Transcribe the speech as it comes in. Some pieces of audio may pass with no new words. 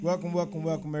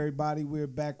Welcome, everybody. We're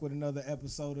back with another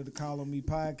episode of the Call on Me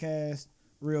podcast.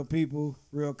 Real people,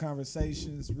 real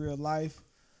conversations, real life.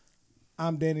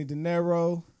 I'm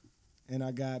Danero, and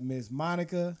I got Miss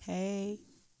Monica. Hey.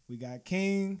 We got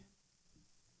King.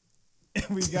 And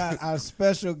we got our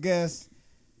special guest,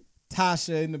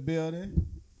 Tasha, in the building.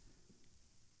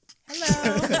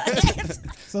 Hello.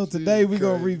 So today we're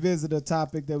going to revisit a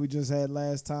topic that we just had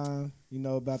last time,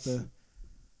 about the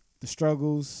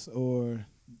struggles or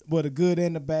the good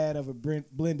and the bad of a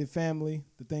blended family,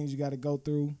 the things you got to go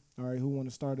through. All right, who want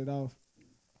to start it off?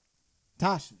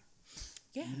 Tasha.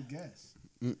 Yeah. You the guest.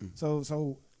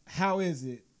 So how is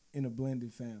it in a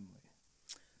blended family?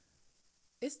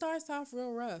 It starts off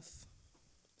real rough,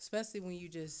 especially when you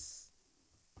just,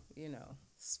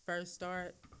 first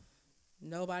start.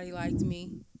 Nobody liked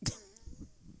me.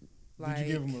 Did you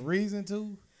give them a reason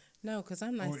to? No, because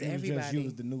I'm nice or to it was everybody. Just you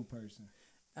was the new person.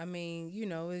 I mean,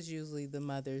 it's usually the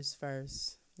mothers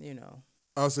first,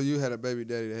 Oh, so you had a baby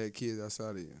daddy that had kids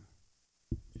outside of you,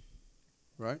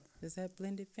 right? Is that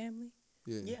blended family?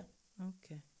 Yeah.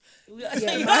 Okay.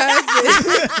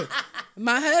 Yeah,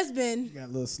 my husband. You got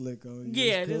a little slick on you.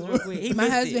 Yeah, this real quick. My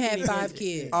husband had 5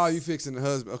 kids. Oh, you fixing the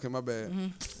husband? Okay, my bad.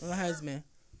 Mm-hmm. My husband.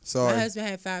 Sorry. My husband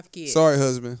had 5 kids. Sorry,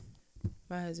 husband.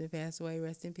 My husband passed away.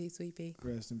 Rest in peace, sweet pea.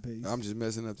 Rest in peace. I'm just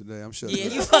messing up today. I'm shutting Yeah,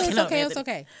 up. you fucking up. It's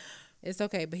okay. It's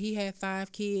okay. But he had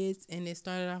 5 kids, and it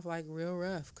started off like real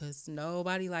rough because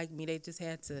nobody liked me. They just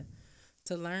had to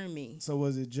learn me. So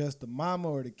was it just the mama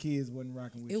or the kids wasn't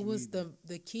rocking with you? It was either?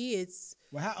 the kids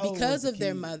how old because was of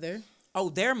their mother. Oh,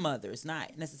 their mother's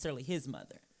not necessarily his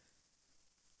mother.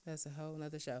 That's a whole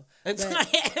nother show. But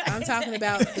I'm talking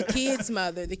about the kid's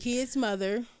mother. The kid's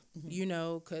mother,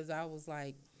 because I was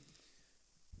like.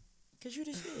 Because you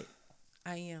the shit.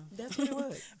 I am. That's what it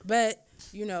was. But,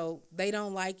 they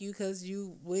don't like you because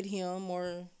you with him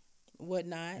or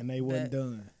whatnot. And they wasn't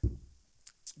done.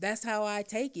 That's how I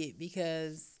take it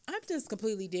because I'm just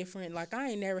completely different. Like, I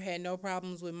ain't never had no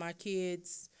problems with my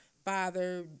kids,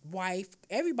 father, wife.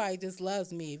 Everybody just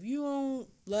loves me. If you don't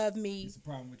love me, it's a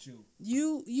problem with you.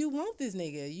 You want this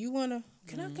nigga. You want to,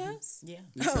 can I cuss? Yeah.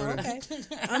 Oh, okay.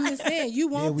 I'm just saying, you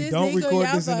want this don't nigga, record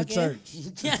y'all this in the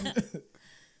fucking. church.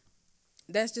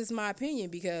 That's just my opinion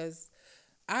because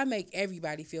I make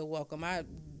everybody feel welcome. I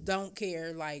don't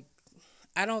care. Like,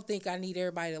 I don't think I need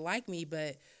everybody to like me,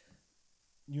 but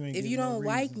if you don't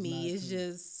like me, it's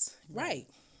just right.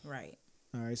 Right.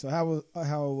 All right. So how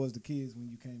old was the kids when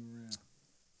you came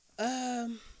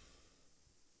around?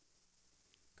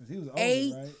 Because he was older,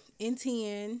 8 right? and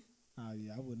 10. Oh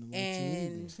yeah, I wouldn't have liked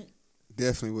you either.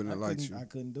 Definitely wouldn't have liked you. I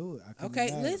couldn't do it.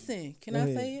 Okay, listen. Can I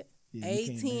say it? Yeah,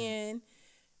 8, 10,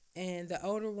 and the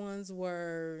older ones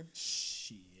were.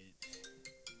 Shit.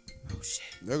 Oh shit.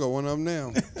 There go one of them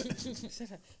now.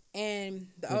 Shut up. And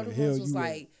the Where older the hell ones was you at?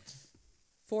 like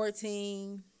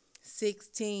 14,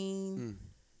 16,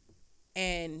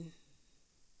 and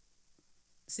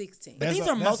 16. But these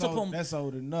are multiple. That's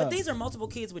old enough. But these are multiple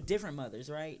kids with different mothers,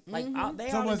 right? Like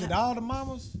So was it all the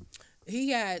mamas?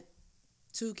 He got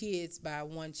 2 kids by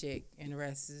one chick, and the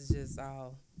rest is just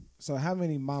all. So how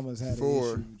many mamas had 4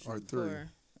 an issue with you? or 3.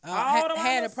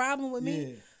 Had a mamas? problem with me?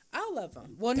 Yeah. All of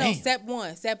them. Well, no, Damn. step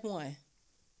one. Step one,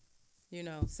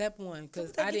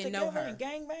 because I didn't know her.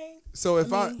 Gang bang. So if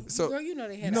girl,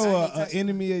 they had an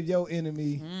enemy of your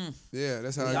enemy. yeah,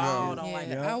 that's how Y'all I go. don't like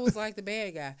that. I was like the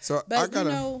bad guy. So But I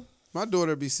gotta. My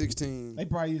daughter be 16. They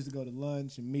probably used to go to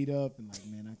lunch and meet up and like,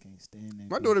 man, I can't stand that.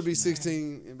 My daughter be bitch.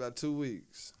 16 in about 2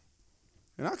 weeks,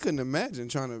 and I couldn't imagine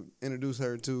trying to introduce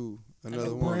her to another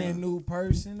A woman. brand new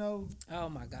person though. Oh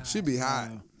my God. She be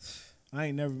hot. I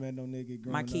ain't never met no nigga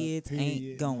growing My up, kids period, ain't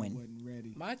and I going. wasn't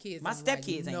ready. My kids. My don't stepkids like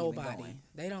ain't even nobody. going.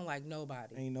 They don't like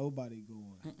nobody. Ain't nobody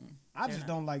going. I just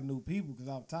don't like new people because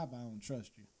off top I don't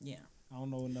trust you. Yeah. I don't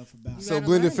know enough about You it. So gotta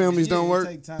blended learn. families don't It work.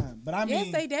 take time, but I Yes,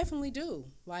 mean, they definitely do.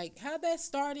 Like how that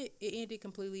started, it ended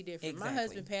completely different. Exactly. My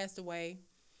husband passed away,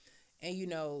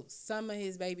 and some of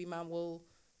his baby mom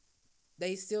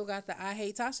they still got the I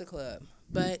Hate Tasha Club,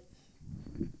 but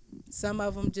some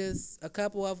of them a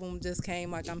couple of them just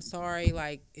came like, I'm sorry,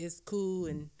 like it's cool,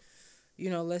 and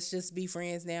let's just be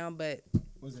friends now. But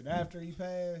was it after he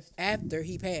passed? after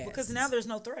he passed, Because now there's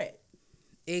no threat.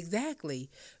 exactly.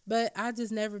 But I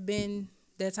just never been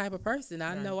that type of person.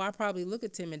 I know I probably look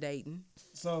intimidating,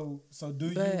 So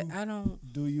do but you? I don't.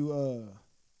 Do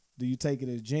you take it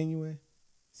as genuine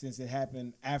since it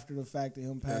happened after the fact of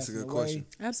him passing That's a good away? question.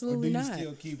 Absolutely Or do not. you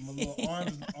still keep him a little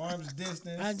arms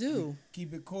distance? I do.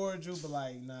 Keep it cordial, but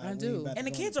like, nah. I we do. ain't about to And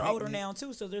the go kids on are a older picnic. now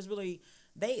too, so there's really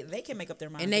they can make up their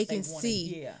minds. And they if can wanted.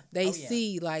 see. Yeah. They Oh, yeah.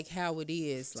 see like how it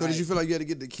is. So did you feel like you had to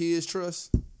get the kids'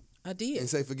 trust? I did. And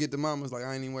say, forget the mamas. Like,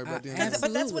 I ain't even worried about them.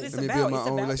 But that's what it's Let me about. build my It's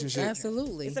own about relationship.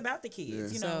 Absolutely. It's about the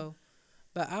kids, you know. So,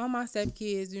 but all my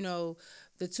stepkids, you know,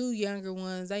 the two younger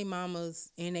ones, they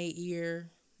mamas in their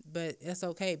ear, but that's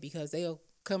okay because they'll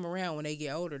come around when they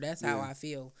get older. That's how I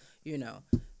feel, you know.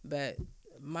 But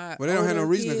my Well, they don't have no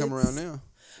reason kids, to come around now.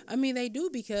 I mean, they do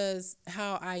because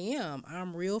how I am.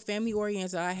 I'm real family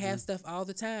oriented. I have stuff all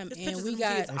the time, Just and pictures we of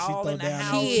got kids And she all throw in the down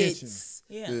house. in the kitchen. kids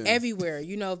Yeah. everywhere.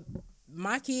 You know,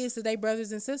 my kids are their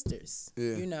brothers and sisters.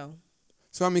 Yeah. You know,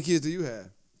 So how many kids do you have?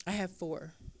 I have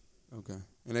 4. Okay.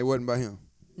 And they wasn't by him?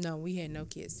 No, we had no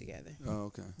kids together. Oh,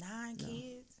 okay. 9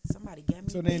 kids. Somebody got me.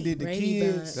 So then did the Brady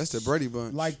kids Bunch. That's the Brady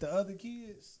Bunch. like the other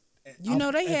kids? You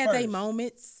know, they At had their first.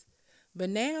 moments, but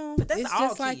now But that's it's all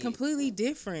just like kids. completely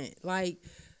different. Like,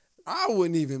 I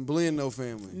wouldn't even blend no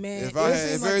family. Man, if it I It had,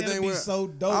 seems if like everything that'd be went, so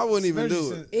dope. I wouldn't even especially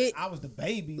do since it. I was the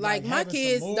baby. like my having some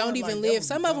kids more, don't like, even that live. would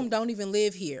Some be of them dope. don't even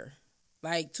live here.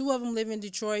 Like 2 of them live in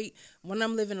Detroit. One of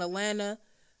them live in Atlanta,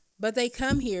 but they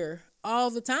come here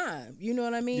all the time. You know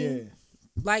what I mean? Yeah.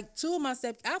 Like 2 of my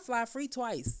I fly free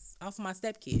twice off of my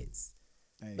stepkids.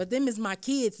 Hey, But them is my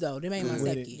kids though. Them ain't my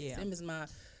With it. stepkids. Yeah.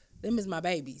 Them is my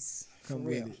babies. For come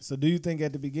real. with it. So do you think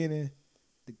at the beginning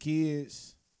the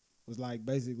kids was like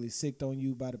basically sicked on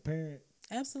you by the parent,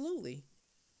 Absolutely.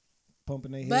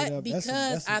 pumping their head But up? because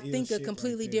That's some I ill think a shit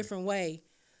completely right there. different way,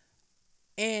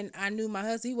 and I knew my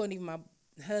husband, he wasn't even my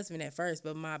husband at first,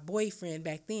 but my boyfriend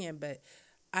back then, but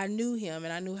I knew him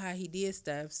and I knew how he did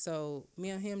stuff. So me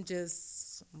and him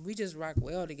we just rock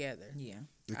well together. Yeah.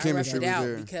 the I roughed chemistry it was out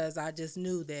there. because I just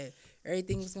knew that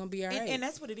everything was going to be all right. And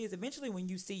that's what it is. Eventually, when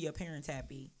you see your parents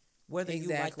happy, whether you like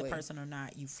Exactly. the person or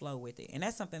not, you flow with it. And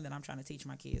that's something that I'm trying to teach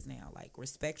my kids now. Like,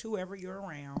 respect whoever you're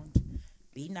around.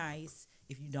 Be nice.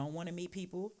 If you don't want to meet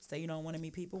people, say you don't want to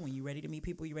meet people. When you're ready to meet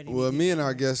people, you're ready to Well, meet me people. and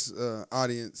our guest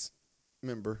audience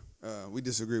member, we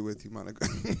disagree with you, Monica.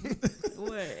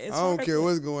 What? It's I don't hard care to-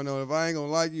 what's going on. If I ain't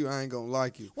gonna like you, I ain't gonna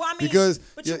like you. Well, I mean, because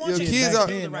but you your want your kids kids are,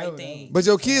 to do the Back right then, thing. but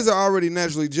your kids are already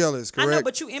naturally jealous, I correct? know,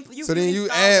 but you so then you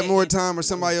install add that more in- time or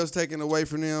somebody else taking away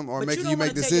from them or But making you, you don't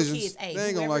make wanna tell your decisions. kids, hey, They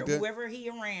ain't gonna whoever, like that. Whoever he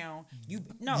around, you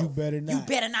You better not. You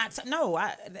better not. No,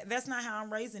 that's not how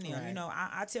I'm raising them. Right. You know,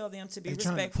 I tell them to be They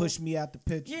trying to respectful. push me out the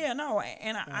picture. Yeah, no,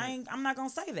 and I'm not gonna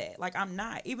say that. Like, I'm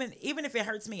not. Even if it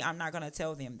hurts me, I'm not gonna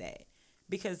tell them that.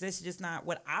 Because that's just not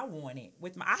what I wanted.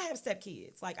 I have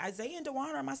stepkids. Like, Isaiah and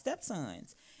Dewan are my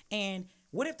stepsons. And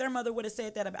what if their mother would have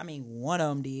said that about, I mean, one of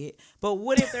them did. But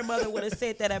what if their mother would have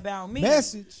said that about me?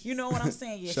 Message. You know what I'm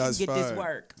saying? Yeah, Shots she can get this fired.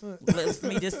 work. Let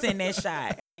me just send that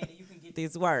shot. And you can get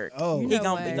this work. Oh. You He know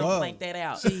gonna what? Whoa. blank that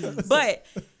out. Jeez. But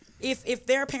if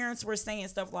their parents were saying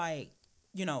stuff like,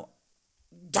 you know,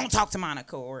 don't talk to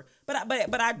Monica,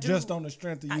 but I do Just on the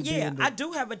strength of you being the, I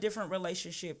do have a different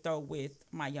relationship though with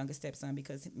my youngest stepson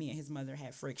because me and his mother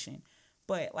had friction.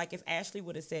 But like if Ashley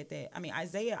would have said that, I mean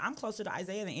Isaiah, I'm closer to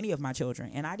Isaiah than any of my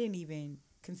children, and I didn't even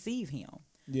conceive him.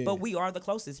 Yeah. But we are the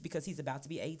closest because he's about to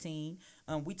be 18.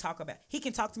 He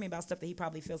can talk to me about stuff that he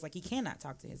probably feels like he cannot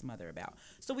talk to his mother about.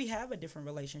 So we have a different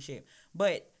relationship.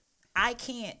 But I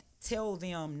can't tell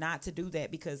them not to do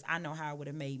that because I know how it would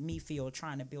have made me feel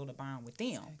trying to build a bond with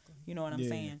them. You know what I'm Yeah.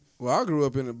 saying? Well, I grew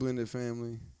up in a blended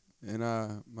family, and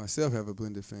I myself have a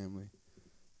blended family.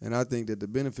 And I think that the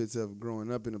benefits of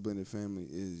growing up in a blended family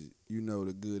is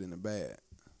the good and the bad.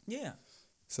 Yeah.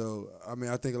 So, I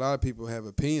mean, I think a lot of people have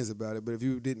opinions about it, but if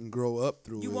you didn't grow up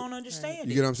through You it, won't understand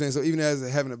you it. get what I'm saying? So even as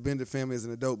having a blended family as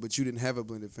an adult, but you didn't have a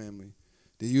blended family,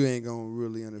 then you ain't going to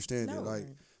really understand it. No. Like,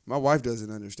 my wife doesn't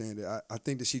understand it. I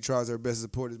think that she tries her best to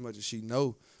support as much as she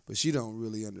know, but she don't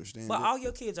really understand But it. all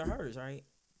your kids are hers, right?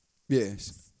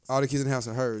 Yes. All the kids in the house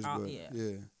are hers, Oh, but yeah.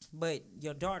 yeah. But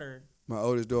your daughter My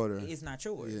oldest daughter, is not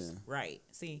yours. Yeah. Right.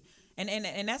 See,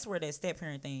 and that's where that step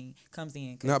parent thing comes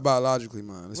in. not biologically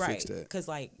mine. Let's right. fix that. Because,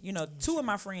 like, 2 of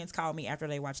my friends called me after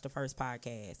they watched the first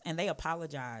podcast, and they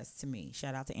apologized to me.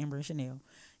 Shout out to Amber and Chanel.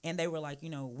 And they were like,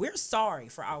 we're sorry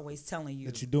for always telling you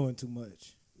that you're doing too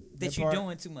much. that you're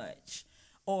doing too much.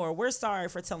 Or we're sorry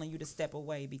for telling you to step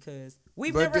away because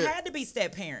we've But never there- had to be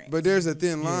step parents. But there's a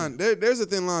thin line. There's a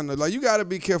thin line though. Like, you got to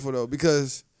be careful though,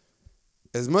 because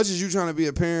as much as you trying to be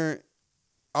a parent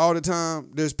all the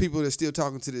time, there's people that's still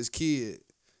talking to this kid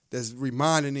that's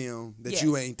reminding them that Yes.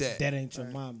 you ain't that. That ain't your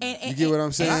mama. You get what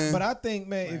I'm saying? But I think,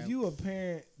 man, if you a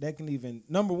parent that can even,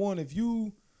 number one, if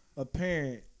you a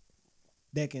parent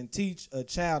that can teach a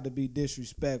child to be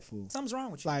disrespectful, Something's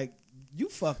wrong with you. like, you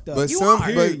fucked up. But You some, are.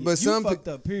 Period. but You some, fucked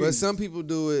up, period. but some people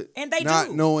do it, And they not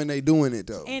do. knowing they doing it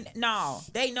though. And no,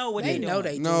 they know what They they're know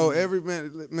doing. they No, doing it. every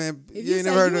man, If you you ain't say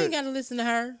never heard you of ain't got to listen to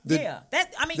her, the- yeah,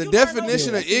 that I mean the you learn those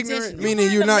definition of things. ignorant, You meaning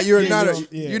learn you're to not, listen. you're Yeah, not, you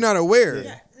don't- yeah. you're not aware.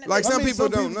 Yeah. Like some people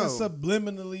don't can know.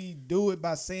 subliminally do it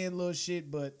by saying little shit,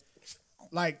 but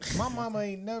like my mama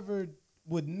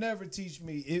would never teach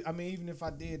me. I mean, even if I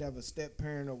did have a step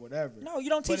parent or whatever. No, you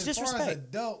don't teach but disrespect. As far as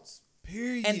adults,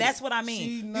 period. And that's what I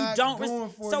mean. You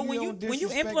don't. So when you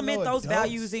implement those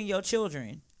values in your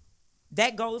children,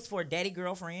 that goes for daddy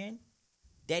girlfriend,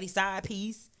 daddy side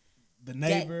piece, the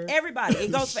neighbor, everybody.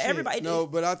 It goes for everybody. No,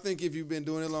 but I think if you've been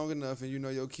doing it long enough and you know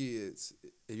your kids,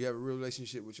 if you have a real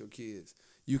relationship with your kids,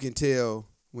 you can tell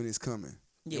when it's coming.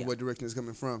 And what direction it's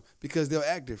coming from, because they'll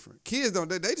act different. Kids don't,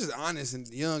 they just honest and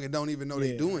young and don't even know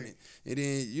they're doing it. And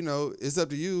then, it's up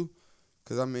to you,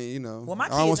 because I mean, well, my I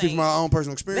don't want to speak from my own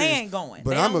personal experience. They ain't going.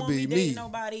 But I'm going to be me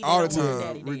all the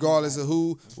time, regardless of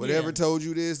who, whatever told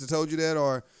you this, told you that,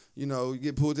 or, you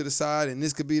get pulled to the side and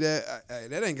this could be that.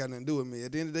 That ain't got nothing to do with me.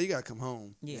 At the end of the day, you got to come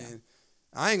home. Yeah. And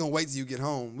I ain't going to wait till you get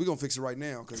home. We're going to fix it right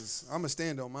now, because I'm going to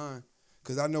stand on mine,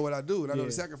 because I know what I do and I know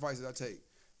the sacrifices I take.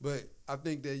 But I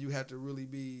think that you have to really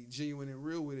be genuine and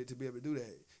real with it to be able to do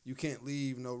that. You can't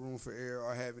leave no room for error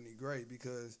or have any gray,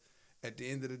 because at the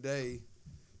end of the day,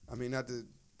 I mean, not to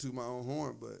toot my own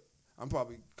horn, but I'm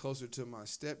probably closer to my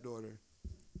stepdaughter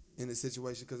in this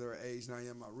situation because of her age than I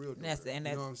am my real daughter. You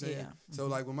know what I'm saying? Yeah. So,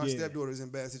 like, when my stepdaughter's in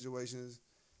bad situations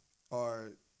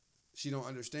or she don't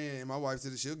understand, and my wife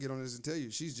said that she'll get on this and tell you,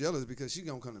 she's jealous because she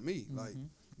gonna come to me. Like,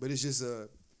 but it's just a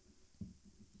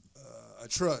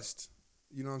trust.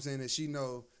 You know what I'm saying? That she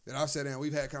know that I've sat down,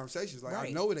 we've had conversations. Like,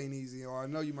 I know it ain't easy, or I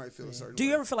know you might feel a certain way. Do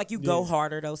you ever feel like you go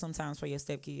harder, though, sometimes for your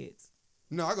stepkids?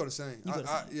 No, I go the same.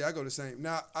 I go the same.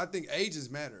 Now, I think ages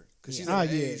matter, because she's at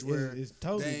an age where it's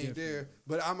totally they ain't different. there.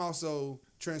 But I'm also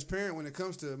transparent when it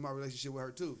comes to my relationship with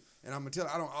her, too. And I'm going to tell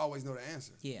her, I don't always know the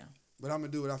answer. Yeah. But I'm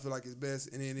going to do what I feel like is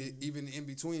best. And then even in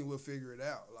between, we'll figure it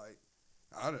out. Like,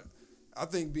 I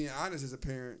think being honest as a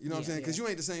parent, you know what I'm saying? Because you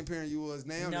ain't the same parent you was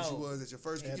now that you was at your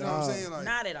first kid. You know what I'm saying? Like,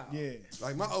 not at all. Yeah.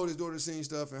 Like, my oldest daughter seen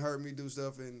stuff and heard me do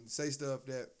stuff and say stuff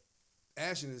that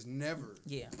Ashton has never.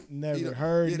 Yeah. Never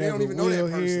heard, they never don't even know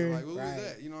that person. Hear. Like, who was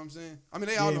that? You know what I'm saying? I mean,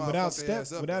 they all know how to fuck their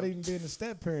ass up. Without even being a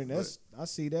step parent, I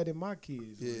see that in my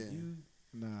kids. Yeah.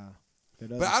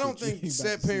 But But I don't think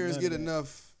step parents get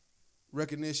enough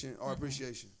recognition or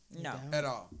appreciation. No. At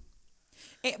all.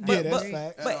 But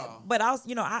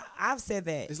I've said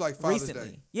that. It's like Father's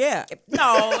recently. Day. Yeah.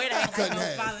 No, it ain't like no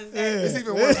Father's Day. It's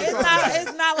even worse than Father's Day.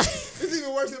 It's not like it's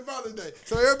even worse than Father's Day.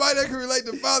 So everybody that can relate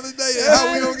to Father's Day and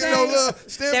how we don't get no love,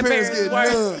 step parents get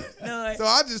none. So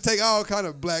I just take all kind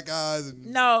of black eyes and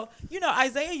no.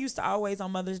 Isaiah used to always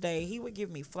on Mother's Day, he would give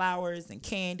me flowers and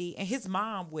candy, and his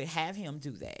mom would have him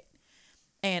do that.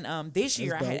 And this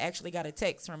year I had actually got a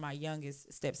text from my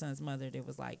youngest stepson's mother that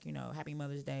was like, Happy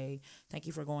Mother's Day. Thank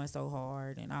you for going so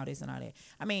hard and all this and all that.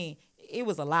 I mean, it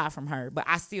was a lie from her, but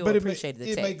I still appreciated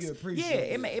the text. It made you appreciate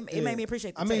it. It made me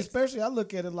appreciate the text. I mean, especially I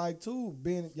look at it like, too,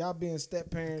 y'all being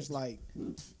step parents, like,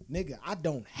 nigga, I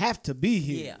don't have to be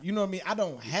here. Yeah. You know what I mean? I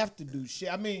don't have to do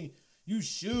shit. I mean, you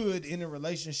should in a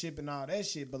relationship and all that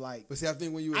shit, but like, see, I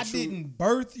think when you didn't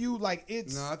birth you, like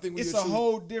it's a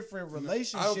whole different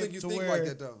relationship. I don't think you think like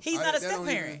that though. He's not a step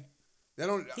parent.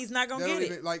 He's not gonna get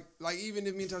it. Like even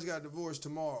if me and Tasha got a divorce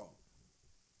tomorrow,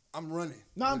 I'm running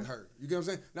with her. You get what I'm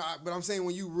saying? No, but I'm saying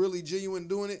when you really genuine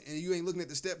doing it and you ain't looking at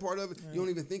the step part of it, you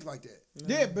don't even think like that.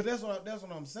 Yeah, but that's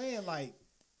what I'm saying. Like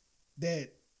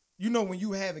that. When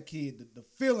you have a kid, the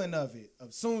feeling of it,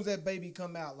 as soon as that baby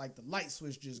come out, like the light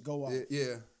switch just go off.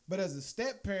 Yeah. But as a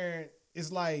step parent,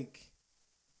 it's like,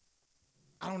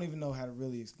 I don't even know how to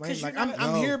really explain. Like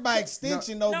I'm here by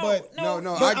extension though, but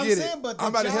I get it. I'm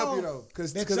about to help you though,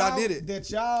 because I did it.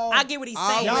 I get what he's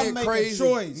saying. Y'all make a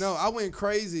choice. No, I went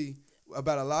crazy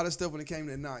about a lot of stuff when it came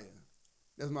to Naya.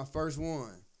 That was my first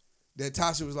one. That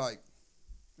Tasha was like,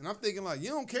 and I'm thinking like, you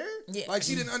don't care? Yeah. Like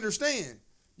she didn't understand.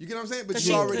 You get what I'm saying? But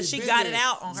because she got it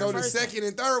out on her So first the second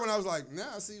and third one, I was like,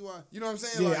 I see why. You know what I'm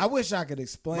saying? Yeah, I wish I could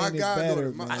explain it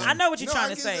better. I know what you're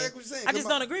trying to say. Exactly what I just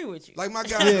don't agree with you. Like my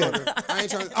goddaughter. I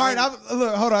ain't trying to. All right,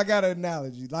 look, hold on. I got an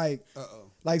analogy. Like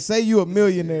say you a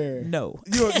millionaire. No.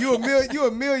 You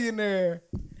a millionaire,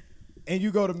 and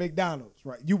you go to McDonald's,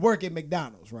 right? You work at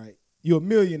McDonald's, right? You a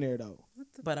millionaire though.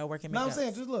 But I work at McDonald's. No,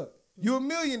 I'm saying, just look. You a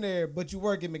millionaire, but you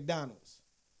work at McDonald's.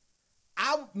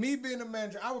 Me being a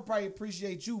manager, I would probably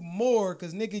appreciate you more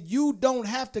because, nigga, you don't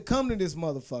have to come to this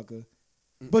motherfucker,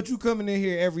 but you coming in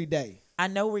here every day. I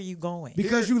know where you going.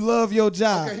 Because you love your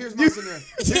job. Okay, here's my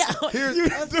scenario.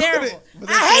 That's terrible.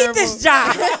 I hate this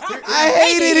job. I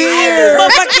hate it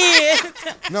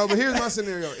here. No, but here's my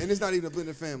scenario, and it's not even a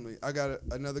blended family. I got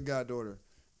another goddaughter,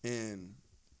 and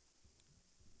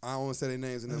I don't want to say their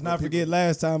names. Let's not forget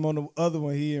last time on the other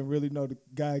one, he didn't really know the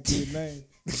guy kid name.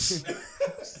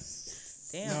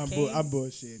 Damn, I'm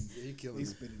bullshitting. Yeah, he killing He me.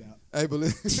 spit it out. Hey, but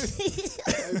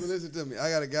listen to me. I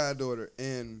got a goddaughter,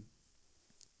 and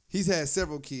he's had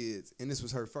several kids, and this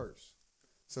was her first.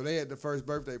 So they had the first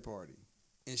birthday party,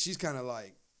 and she's kind of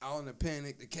like all in a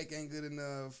panic. The cake ain't good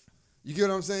enough. You get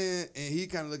what I'm saying? And he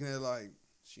kind of looking at it like,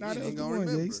 she ain't even gonna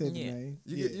remember. Yeah, he said Yeah. the name.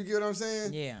 You get what I'm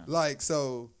saying? Yeah. Like,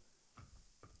 so,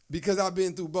 because I've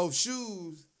been through both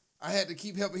shoes, I had to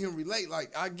keep helping him relate.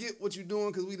 Like, I get what you're doing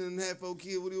because we didn't have 4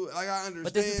 kids. Like, I understand.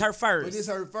 But this is her first. But this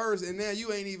her first, and now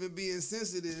you ain't even being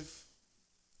sensitive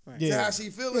Right. to how she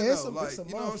feeling, it's though. a Like, you know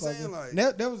what I'm saying? motherfucker.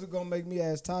 Like, That was gonna make me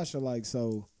ask Tasha, like,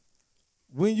 so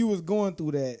when you was going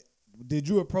through that, did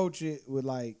you approach it with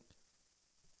like,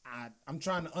 I'm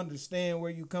trying to understand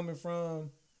where you coming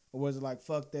from, or was it like,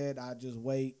 fuck that, I just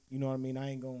wait, you know what I mean? I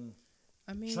ain't gonna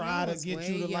try to get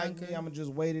you to like me. I'm gonna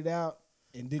just wait it out.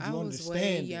 And did you I was understand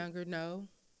way it? younger. No,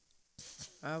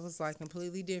 I was like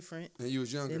completely different and you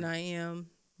was younger. than I am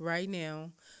right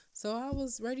now. So I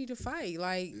was ready to fight.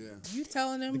 Like Yeah. you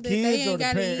telling them The that kids they or ain't the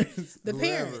got to eat. parents? The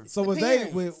Whoever. parents. So the was they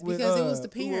parents, with because it was the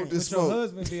who wrote parents. this With your smoke?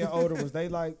 husband being older, was they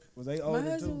older My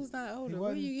husband too? was not older. He Where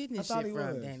wasn't? you getting I this thought shit he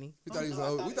from, was. Danny? We thought he was an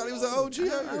OG. We thought he was an OG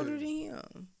I'm out older here.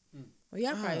 than him. Well,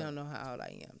 y'all probably don't know how old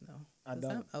I am, though. I 'Cause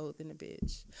don't. I'm old than a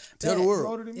bitch. Tell the But world.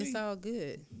 Older than me? It's all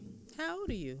good. How old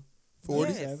are you?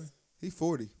 40? Yes. He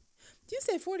 40. You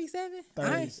said 47?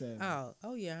 37.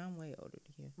 Oh yeah, I'm way older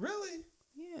than you. Really?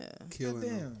 Yeah. Killing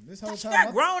him. Damn. This whole She time.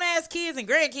 got grown ass kids and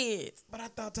grandkids. But I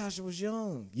thought Tasha was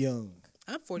young. Young.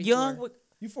 I'm 44. Young with.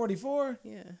 You 44?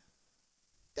 Yeah.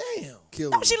 Damn.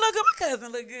 Killing Don't she him. look good? My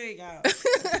cousin look good, y'all.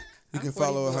 You can I'm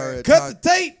follow 44. her at Cut the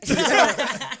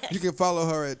tape. You can follow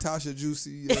her at Tasha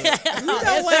Juicy. You know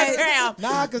What? what?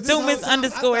 Nah, cause Tumis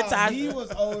underscore I thought Tasha. he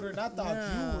was older, and I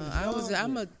thought you was.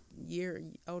 I'm a year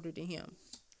older than him.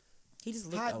 He just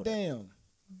looked Hot older. damn.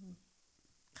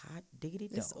 Hot diggity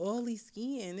dog. It's oily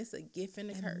skin. It's a gift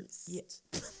and a curse. Yeah.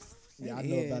 Yeah, I It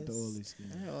know about the is. oily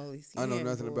skin. Oily skin. I know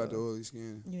nothing boy. about the oily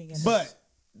skin. You ain't got But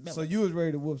no- so you was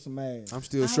ready to whoop some ass. I'm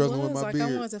still I struggling with was, my like, beard.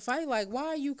 I wanted to fight. Like, why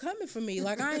are you coming for me?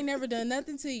 Like, I ain't never done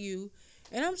nothing to you,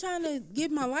 and I'm trying to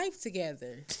get my life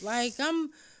together. Like,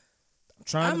 I'm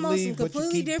Trying on to some leave, but you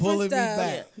completely keep different pulling me stuff.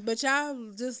 back. But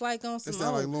y'all just like on That some.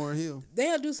 sound like Lauryn Hill.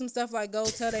 They'll do some stuff like go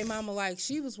tell their mama like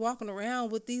she was walking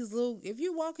around with these little. If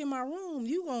you walk in my room,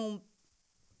 you gonna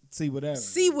See whatever.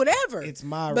 see whatever. It's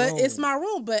my but room. it's my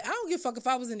room. But I don't give a fuck if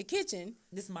I was in the kitchen.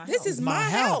 This my This house. is my my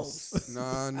house. house.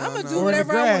 Nah, I'm gonna do Or in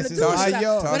whatever the I want grass. to It's do. my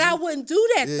yard. But I wouldn't do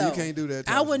that Yeah, though. you can't do that.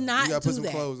 I Tasha. would not You gotta do put some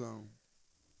that. clothes on.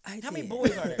 How many did.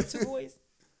 boys are there? 2 boys?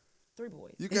 3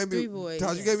 boys. You It's can't be, 3 boys.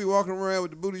 Tasha, you can't be walking around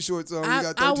with the booty shorts on. You I,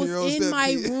 got I 13-year-old was in my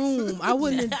stepkids. room. I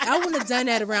wouldn't have done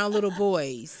that around little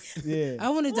boys. Yeah. I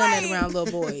wouldn't have done that Wait. around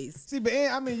little boys. See, but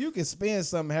I mean, you can spin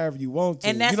something however you want to.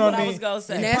 And that's you know what what I I mean? was gonna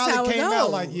say. And It that's probably how it came out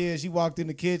goes. like, yeah, she walked in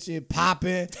the kitchen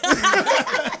popping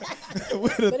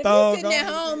with a But if you thong sitting at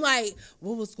on. home like,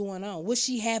 what was going on? What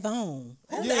she have on?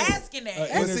 Who's Yeah. asking that? But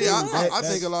But see, I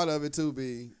That's- think a lot of it too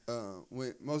be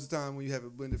when most of the time when you have a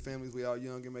blended families, we all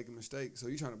young and making mistakes. So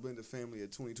you trying to blend a family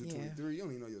at 22, Yeah. 23, you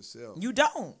don't even know yourself. You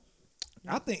don't.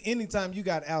 I think anytime you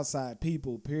got outside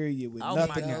people, period, with Oh my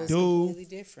nothing to God. do, Completely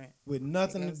different. with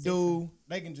nothing to goes do,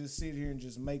 they can just sit here and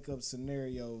just make up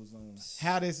scenarios on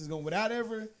how this is going without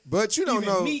ever But you don't even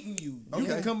know. meeting you. You Okay.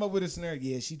 can come up with a scenario.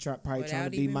 Yeah, she probably trying to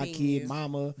Without be even my meeting kid, you.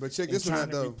 mama. But check and this one trying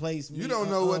out to though. replace me. You don't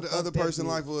know what the fuck other that person's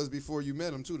bitch. life was before you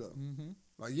met them too though.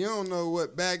 Like you don't know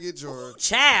what baggage or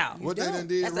Child. what they don't. done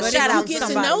did. That's a wrong. But shout if out you to get to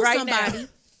somebody know right now. somebody,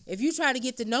 if you try to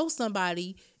get to know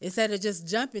somebody instead of just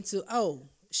jumping to, oh,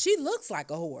 she looks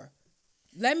like a whore.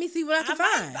 Let me see what I can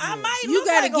find. I might You look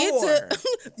gotta like a get whore.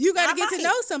 to you gotta I get to might.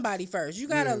 know somebody first. You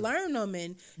gotta Yeah. learn them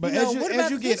and But you know, as you, what as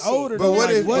about you the get good older, shit? But though, what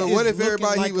like, if- but what is if looking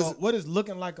everybody like he was- what is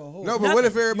looking like a whore? No, but what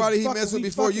if Nothing. everybody he You messed with fucking-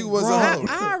 before we you was a fucking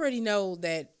hoe? I already know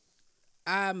that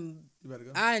You better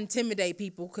go. I intimidate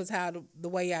people because how the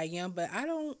way I am, but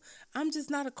I'm just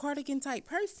not a cardigan type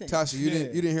person. Tasha, you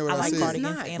didn't hear what I I, like said.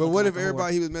 cardigans not. and But looking what like if a whore.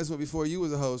 everybody he was messing with before you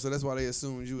was a hoe? So that's why they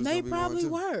assumed you was They gonna be probably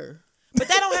one too. were. But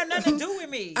that don't have nothing to do with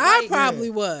me. I Like, probably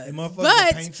was, And motherfuckers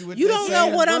but paint you with you that don't know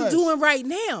same what I'm brush. doing right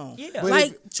now. Yeah. But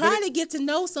Like if- try but to get to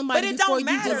know somebody But it before don't you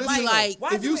matter, just like, be like, why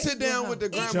If do you it? sit down with the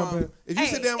grandma, Jumping. if you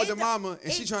Hey, sit down with it the don't- mama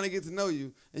and she trying to get to know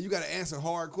you, and you got to answer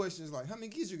hard questions like, how many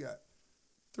kids you got?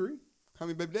 3. How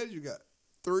many baby daddies you got?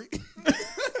 3.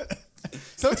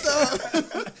 sometimes,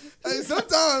 hey,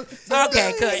 sometimes.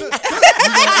 Okay, cut. You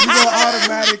gonna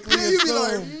automatically Yeah, you be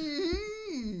like,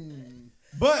 assume.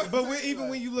 But even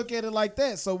when you look at it like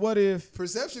that, so what if?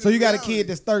 perception. So is you got a reality. kid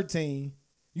that's 13,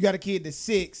 you got a kid that's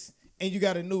 6, and you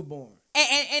got a newborn.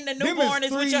 And the Them newborn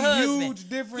is with your husband. Huge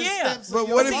different Yeah. steps But of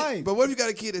what your if life. but what if you got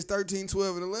a kid that's 13,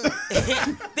 12, and 11?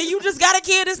 Then you just got a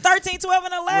kid that's 13, 12,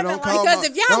 and 11. Don't Like, call Because my,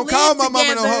 if y'all don't call live my mama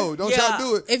no together- hoe. Don't Yeah. y'all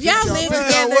do it. If y'all live pick our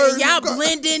together words, and y'all you got-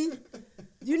 blending,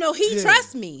 he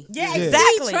trusts me. yeah, Yeah.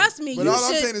 exactly. He trusts me. But You all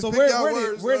I'm should. saying is So pick y'all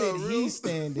words. where did real. he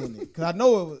stand in it? Because I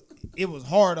know it was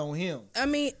hard on him. I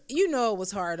mean, it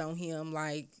was hard on him,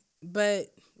 like, but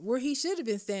where he should have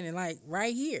been standing, like,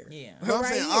 right here. Yeah. No, I'm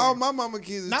Right saying here. all my mama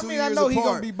kids is I 2 mean, years I know apart. he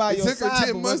gonna be by It your took her side,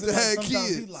 10 but months to wasn't it have like sometimes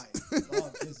kids. he like, oh,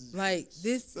 this is Like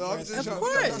this. So I'm just Of trying-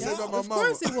 course, trying to say about my of mama.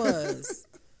 course it was.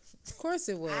 Of course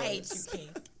it was. I hate you, King.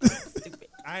 Stupid.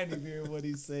 I didn't even hear what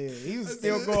he said. He was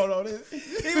still going on this.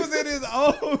 He was in his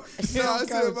own. No, I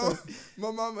said conversation.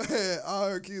 my mama had all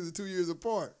her kids are 2 years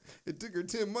apart. It took her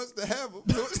 10 months to have them.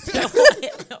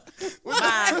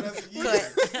 Bye.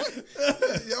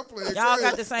 Cut. Y'all playing Y'all crazy.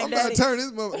 got the same I'm daddy? about to turn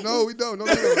this mother. No, we don't. Don't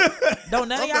do that. Don't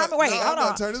none of y'all. about- Wait, no, hold I'm about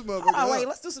on. to turn this Hold motherfucker on, wait. up.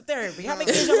 Let's do some therapy. How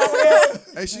many kids your mama got?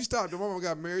 Hey, she stopped. The mama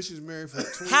got married. She was married for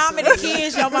 20 How many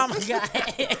kids your mama got?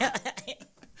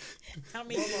 How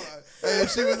many? Hey,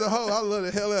 if she was a hoe, I love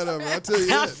the hell out of her. I tell you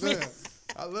How that. many? Man.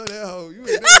 I love that hoe. You ain't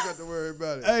never got to worry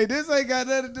about it. Hey, this ain't got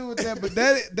nothing to do with that, but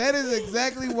that is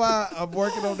exactly why I'm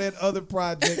working on that other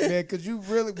project, man. Because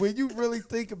when you really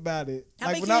think about it, How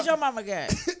like many when kids your mama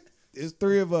got? it's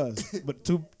 3 of us, but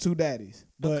two daddies,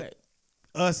 but Okay.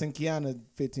 us and Kiana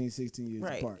 15, 16 years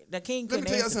Right. apart. The King Let me couldn't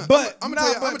tell you answer. something. But I'm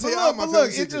nah, gonna tell you but all my look, family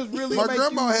it secrets. just really My make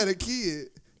grandma you- had a kid.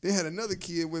 They had another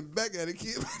kid. Went back at a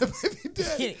kid by the baby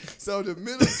daddy. So the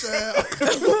middle child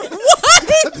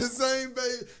got the same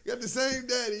baby, got the same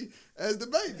daddy as the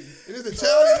baby, and there's a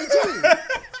child in between.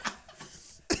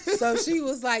 So she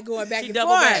was like going back She and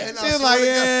double forth. back. And She I was swear like, to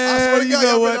God- I yeah, swear to you God, know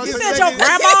y'all what? better You not said say your that.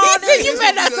 grandma? He said, you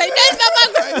better not say nothing about my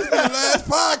Hey, this is the last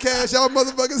podcast y'all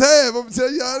motherfuckers have. I'm gonna tell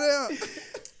y'all now.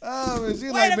 Oh, man, she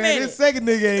Wait like, a man, minute. this second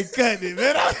nigga ain't cutting it,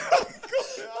 man.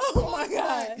 Oh my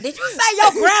God. Did you say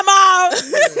your grandma?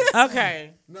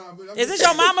 Okay. Nah, but I'm Is just- this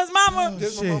your mama's mama?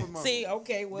 This my Shit. mama's mama. See,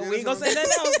 okay. Well, Yeah, we ain't this gonna say my-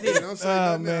 nothing else Yeah, then. don't say Oh,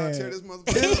 nothing now. I'll man. tear this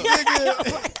motherfucker up.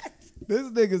 This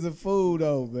nigga's a fool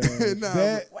though, man. Nah,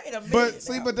 Wait a minute. But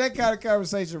see, now. but that kind of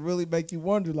conversation really make you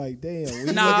wonder, like, damn. When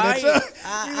you Nah, looking at your,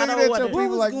 I you don't looking at wanna- your What people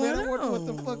was like, man, I going wonder what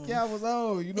the on? fuck y'all was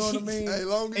on. You know what I mean? Hey,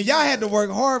 long as And y'all you- had to work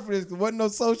hard for this. Cause wasn't no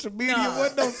social media, Nah.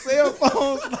 wasn't no cell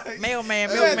phones. Like, Mailman,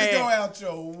 you had to go milkman. out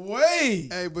your way.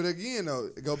 Hey, but again though,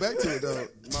 go back to it though.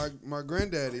 My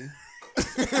granddaddy.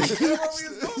 Yeah,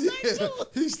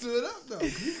 he stood up though.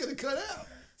 He could have cut out.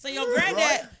 So your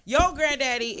your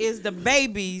granddaddy is the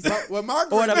babies. Well, my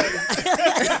Or the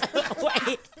granddaddy.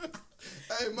 wait,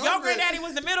 Hey, my your granddaddy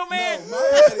was the middleman.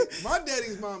 No, my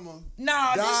daddy's mama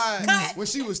No, this died cut. when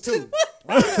she was 2.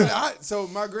 So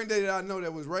my granddaddy that I know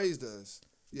that was raised us.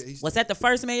 Yeah, Was that the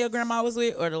first man your grandma was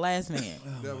with, or the last man?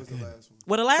 that was the last one.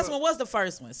 Well, the last one was the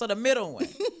first one. So the middle one.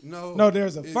 No,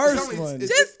 there's a it's first only- one.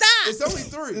 Just stop. It's only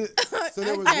 3. So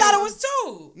there was I thought it one- was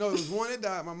 2. No, it was one that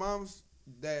died. My mom's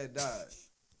dad died,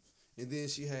 and then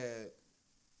she had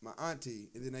my auntie,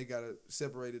 and then they got a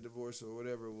separated divorce or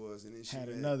whatever it was, and then she Had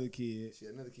another kid She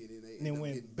had another kid, and they then ended up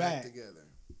went getting back. together.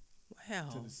 Wow.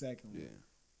 to the second one.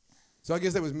 Yeah. So I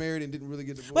guess they was married and didn't really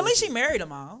get divorced. But at least she married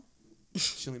them all.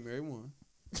 She only married one.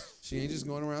 She ain't just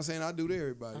going around saying I do to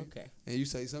everybody. Okay. And you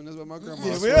say something that's what my grandma.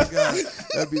 Yeah, I swear to God,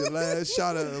 that'd be the last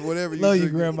shot of whatever you Love you,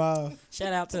 drinking. grandma.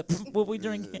 Shout out to what we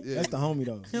drinking. Yeah. That's the homie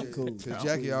though. Yeah, Cool. Cause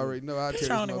Jackie already know I tear this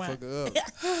Tony wine.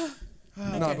 motherfucker up.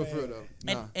 Nah, but for real though.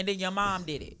 Nah. And then your mom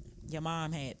did it. Your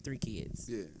mom had 3 kids.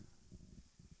 Yeah.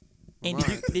 And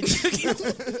Mine. did you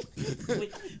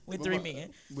with 3 men?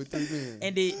 With 3 men.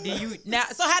 And did you now?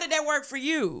 So how did that work for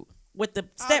you with the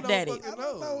stepdaddy? I don't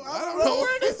know. I I don't don't know know.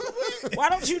 where this Why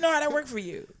don't you know how that worked for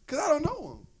you? Cause I don't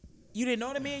know him. You didn't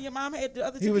know the man your mom had the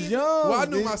other 2 He was kids? young. Well, I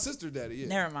knew dude. my sister daddy. Yeah.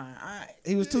 Never mind.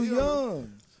 He was too Yeah.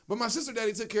 young. But my sister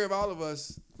daddy took care of all of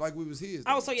us like we was his.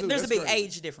 Oh, though, so too. there's a That's big crazy.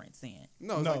 age difference then.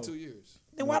 No, it's No. like 2 years.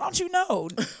 Then why don't you know?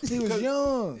 He was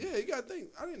young. Yeah, you gotta think.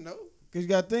 I didn't know. Cause you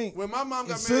gotta think. When my mom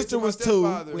got His married sister to my was 2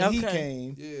 stepfather. when he Okay.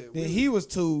 came. Yeah. Then we- he was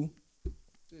 2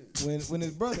 when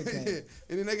his brother Yeah. came.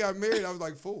 And then they got married. I was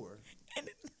like 4.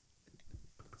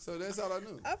 So that's all I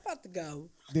knew. I'm about to go.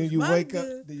 Then you Mine wake up.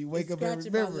 good. Then you wake It's up and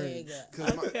scratching my remember leg it. up.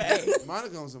 Cause Okay.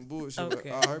 Monica on some bullshit with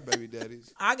Okay. all her baby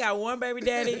daddies. I got 1 baby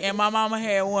daddy, and my mama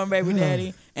had 1 baby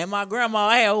daddy, and my grandma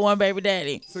had 1 baby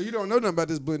daddy. So you don't know nothing about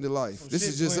this blended life. This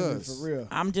is Shit just blended us. For real.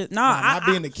 I'm just Not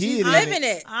being a kid. in Living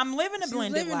it. it. I'm living a She's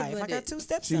blended living a life. I got blended. 2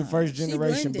 stepsons. She the first She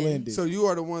generation blended. blended. So you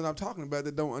are the ones I'm talking about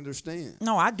that don't understand.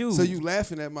 No, I do. So you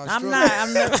laughing at my I'm struggle. not.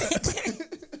 I'm never.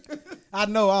 I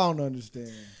know I don't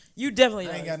understand. You definitely.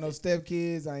 I ain't don't. got no step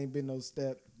kids. I ain't been no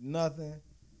step nothing.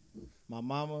 My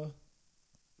mama,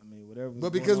 I mean, whatever.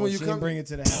 But because when you come, bring it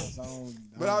to the house.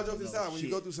 But I'll joke this out. When you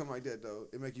go through something like that, though,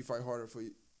 it make you fight harder for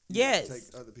you. Yes. To take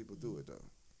other people through it, though.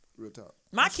 Real talk.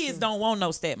 My kids don't want no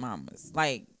stepmamas.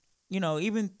 Like, you know,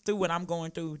 even through what I'm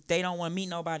going through, they don't want to meet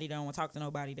nobody. They don't want to talk to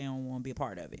nobody. They don't want to be a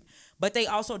part of it. But they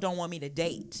also don't want me to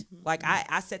date. Like,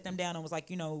 I set them down and was like,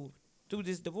 you know, through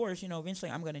this divorce, you know,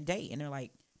 eventually I'm going to date. And they're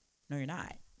like, no, you're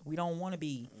not. We don't want to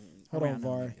be. Hold on,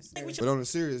 Var. But on a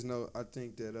serious note, I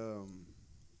think that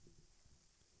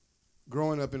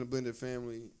growing up in a blended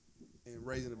family and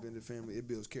raising a blended family, it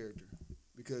builds character.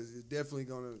 Because it's definitely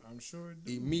going to I'm sure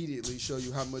immediately show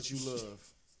you how much you love.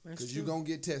 Because you're going to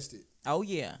get tested. Oh,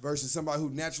 yeah. Versus somebody who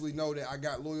naturally know that I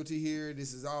got loyalty here,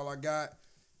 this is all I got.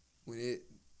 When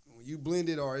you blend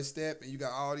it or it's step and you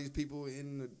got all these people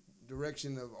in the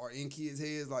direction of or in kids'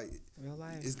 heads, like Real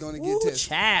life. it's going to get tested.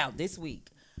 Child, this week.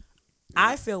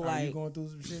 I feel Are like. you going through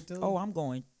some shit too? Oh, I'm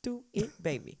going through it,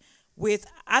 baby.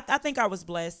 I think I was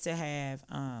blessed to have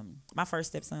my first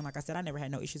stepson. Like I said, I never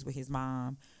had no issues with his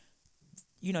mom.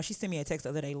 You know, she sent me a text the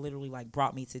other day, literally like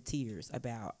brought me to tears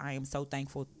about, I am so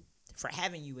thankful for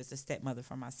having you as a stepmother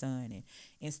for my son and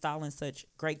installing such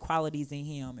great qualities in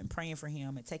him and praying for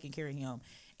him and taking care of him.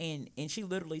 And she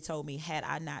literally told me, had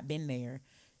I not been there,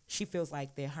 she feels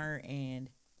like that her and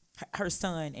her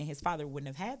son and his father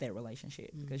wouldn't have had that relationship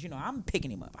because, you know, I'm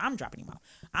picking him up. I'm dropping him off.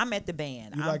 I'm at the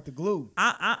band. You like the glue.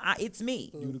 It's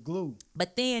me. You the glue.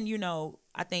 But then, you know,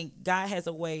 I think God has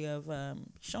a way of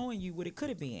showing you what it could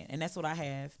have been. And that's what I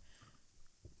have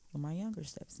with my younger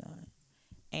stepson.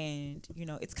 And, you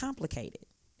know, it's complicated.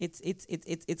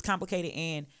 It's complicated,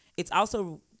 and it's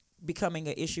also becoming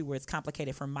an issue where it's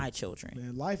complicated for my children.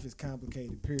 Man, life is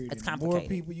complicated, period. It's And complicated.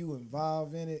 The more people you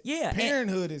involve in it, Yeah,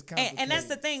 parenthood is complicated. And that's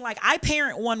the thing. Like, I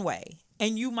parent one way,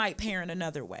 and you might parent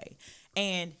another way.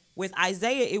 And with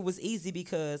Isaiah, it was easy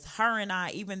because her and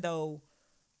I, even though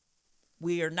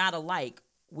we are not alike,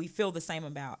 we feel the same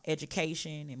about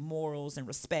education and morals and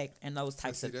respect and those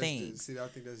types of things. I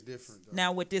think that's different, though.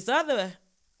 Now, with this other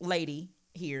lady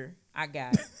here, I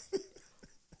got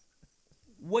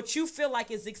what you feel like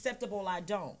is acceptable, I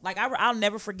don't. Like, I'll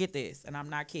never forget this, and I'm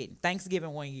not kidding. Thanksgiving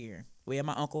one year, we at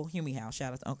my Uncle Humy house.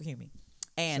 Shout out to Uncle Humy.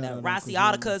 And Rossi,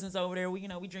 all the cousins over there. We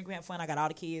drink, we have fun. I got all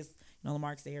the kids. You know,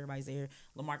 Lamarck's there, everybody's there.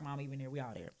 Lamarck mom even there. We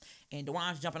all there. And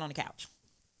Dewan's jumping on the couch.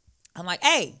 I'm like,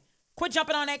 hey, quit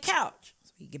jumping on that couch.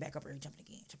 So he get back up there, jumping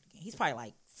again. He's probably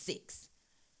like 6.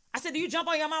 I said, do you jump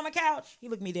on your mama couch? He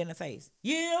looked me dead in the face.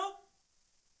 Yeah.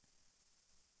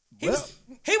 He was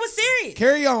serious.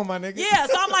 Carry on, my nigga. Yeah,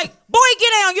 so I'm like, boy,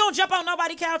 get down. You don't jump on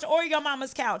nobody's couch or your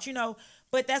mama's couch, you know.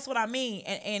 But that's what I mean.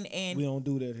 And we don't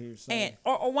do that here. So. And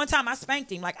or one time I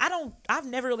spanked him. Like, I've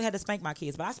never really had to spank my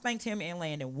kids, but I spanked him and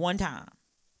Landon one time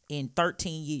in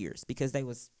 13 years because they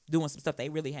was doing some stuff they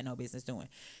really had no business doing.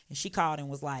 And she called and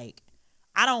was like,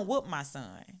 I don't whoop my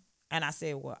son. And I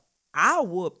said, well, I'll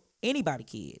whoop anybody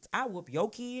kids. I whoop your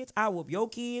kids. I whoop your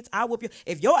kids. I whoop your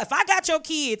if I got your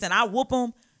kids and I whoop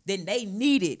them, then they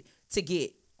needed to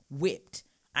get whipped.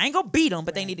 I ain't gonna beat them,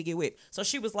 but they need to get whipped. So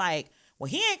she was like, well,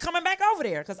 he ain't coming back over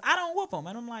there because I don't whoop him.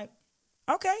 And I'm like,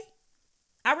 okay,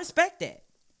 I respect that.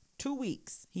 2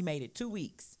 weeks. He made it 2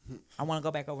 weeks. I want to go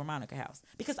back over Monica's house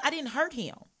because I didn't hurt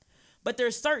him. But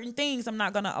there's certain things I'm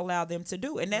not gonna allow them to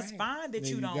do, and that's fine that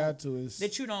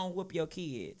you don't whoop your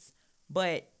kids.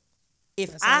 But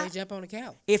if I jump on the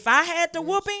couch, if I had to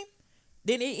whoop him,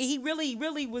 then he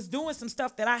really was doing some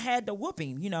stuff that I had to whoop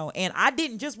him, you know. And I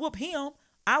didn't just whoop him.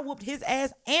 I whooped his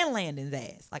ass and Landon's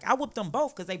ass. Like, I whooped them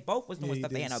both because they both was doing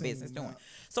stuff they had no business doing.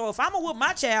 So if I'm going to whoop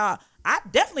my child, I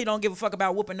definitely don't give a fuck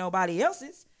about whooping nobody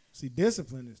else's. See,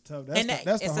 discipline is tough.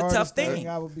 That's it's the a tough thing. thing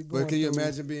I would be going But can you through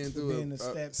imagine being through being a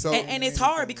step? And it's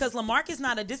hard because Lamarck is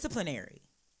not a disciplinary.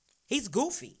 He's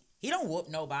goofy. He don't whoop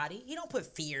nobody. He don't put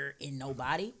fear in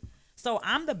nobody. So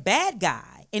I'm the bad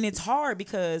guy. And it's hard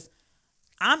because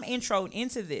I'm introed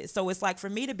into this. So it's like for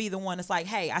me to be the one that's like,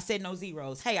 hey, I said no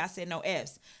zeros. Hey, I said no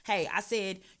Fs. Hey, I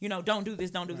said, you know, don't do this,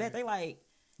 don't do that. They like,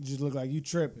 you just look like you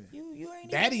tripping. You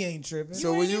ain't Daddy ain't tripping.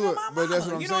 So when you, but that's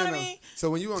what I'm saying. I mean? So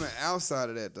when you on the outside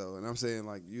of that though, and I'm saying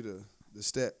like you the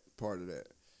step part of that,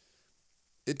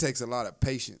 it takes a lot of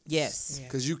patience. Yes.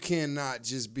 Because you cannot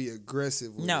just be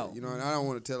aggressive with it. You know, and I don't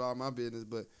want to tell all my business,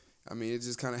 but I mean, it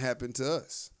just kind of happened to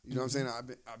us. You know what I'm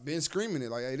saying? I've been screaming it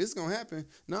like, hey, this is going to happen.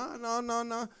 No. You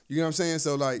know what I'm saying?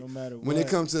 So, like, when it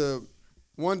comes to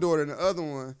one daughter and the other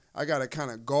one, I got to kind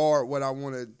of guard what I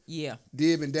want to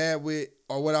dib and dab with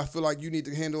or what I feel like you need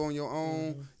to handle on your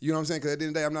own. Mm-hmm. You know what I'm saying? Because at the end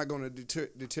of the day, I'm not going to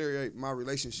deteriorate my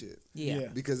relationship. Yeah.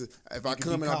 Because if I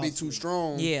come and I be too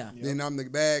strong, then I'm the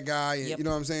bad guy. And you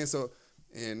know what I'm saying? So,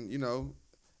 and, you know,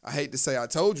 I hate to say I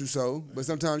told you so, but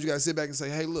sometimes you got to sit back and say,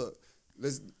 hey, look,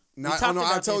 let's We not. Oh talked no,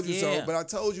 I about told this, you yeah. so. But I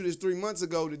told you this 3 months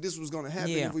ago that this was gonna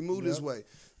happen Yeah. if we move this way.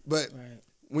 But Right.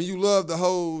 when you love the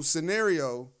whole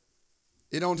scenario,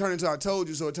 it don't turn into I told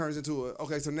you, so it turns into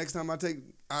okay. So next time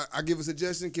I give a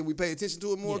suggestion, can we pay attention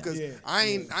to it more? Because I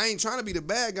ain't trying to be the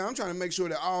bad guy. I'm trying to make sure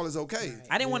that all is okay.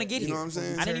 I didn't want to get You here. know what I'm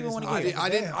saying? I didn't even want to get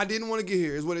here. I didn't want to get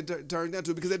here. Is what it turned down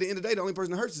to. Because at the end of the day, the only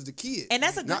person that hurts is the kid, And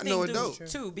that's a good not thing no to adult. do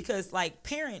too, because like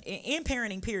in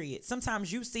parenting period,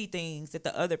 sometimes you see things that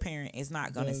the other parent is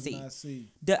not gonna Does see. not see.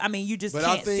 I mean, you just But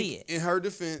can't I think see it. in her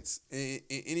defense, and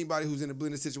anybody who's in a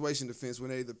blended situation defense,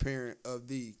 when they're the parent of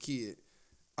the kid,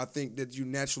 I think that you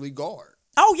naturally guard.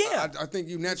 Oh yeah. I think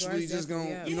you naturally just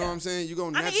definitely, gonna, yeah. you know what I'm saying? You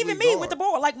gonna I naturally mean, even me guard. with the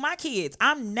boy, like my kids,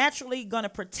 I'm naturally gonna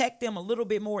protect them a little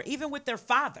bit more, even with their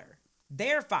father,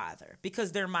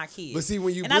 because they're my kids. But see,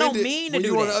 when you and blend I don't it, mean to when do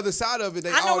you on that. the other side of it,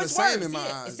 they I know all the it's same worse. in my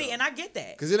Yeah. eyes. See, and I get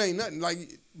that. Because it ain't nothing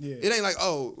like Yeah. it ain't like,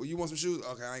 oh, you want some shoes?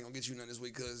 Okay, I ain't gonna get you nothing this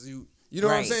week because you know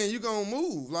what I'm Right. saying? You gonna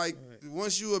move. Like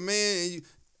once you a man and you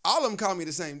all of them call me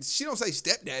the same. She don't say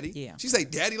stepdaddy. Yeah. She say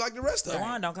daddy like the rest of them.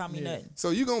 Dewan don't call me nothing.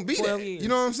 So you gonna be 12 that. years. You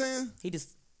know what I'm saying? He just,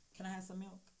 can I have some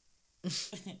milk? Can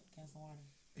I have some water?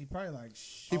 He probably like,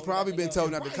 shh. He probably been told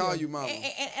not to call you mama.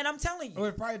 And I'm telling Or you,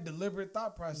 it's probably a deliberate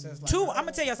thought process. Like, I'm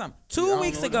gonna tell you something. I 2 don't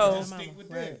weeks know ago, Just stick with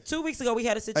that. 2 weeks ago, we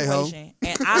had a Hey, ho. situation,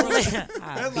 and I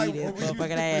That's like beat when his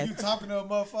motherfucking ass. you talking to a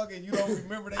motherfucker and you don't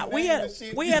remember that We name had and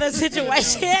shit. we had a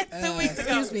situation 2 weeks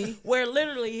ago excuse me. where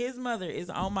literally his mother is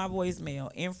on my voicemail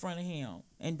in front of him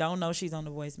and don't know she's on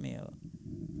the voicemail,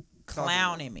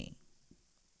 clowning me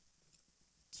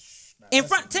in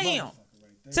front to him,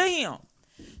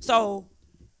 So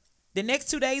the next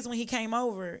 2 days when he came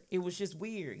over, it was just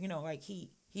weird, like he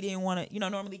didn't want to,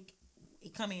 normally he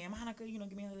come in, Monica,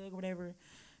 give me a hug or whatever,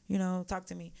 talk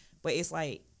to me, but it's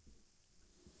like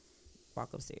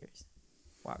walk upstairs,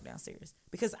 walk downstairs,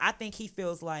 because I think he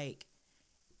feels like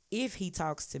if he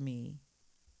talks to me,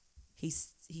 he's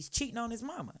cheating on his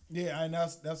mama. Yeah, and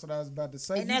that's what I was about to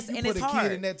say. And you that's- you and put it's a hard.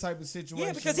 kid in that type of situation.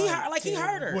 Yeah, because he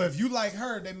hurt her. Well, if you like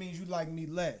her, that means you like me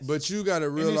less. But you gotta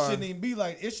and it realize. shouldn't even be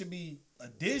like, it should be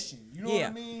addition. You know what I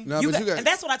mean? Nah, but you got- and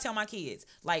that's what I tell my kids.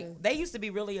 Like they used to be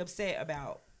really upset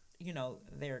about,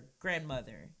 their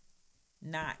grandmother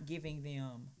not giving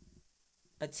them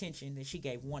attention that she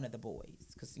gave one of the boys,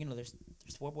 because there's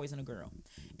 4 boys and a girl,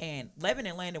 and Levin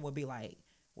and Landon would be like,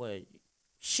 well,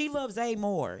 she loves Zay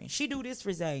more, and she do this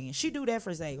for Zay, and she do that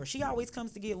for Zay, or she always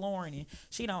comes to get Lauren, and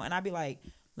she don't. And I'd be like,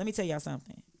 let me tell y'all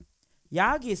something.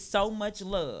 Y'all get so much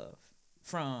love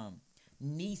from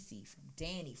Niecy, from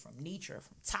Danny, from Nitra,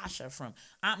 from Tasha, from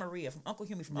Aunt Maria, from Uncle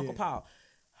Hughie, from Uncle Paul.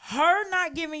 Her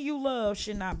not giving you love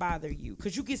should not bother you,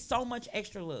 because you get so much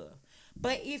extra love.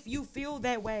 But if you feel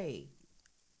that way,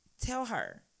 tell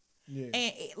her. Yeah.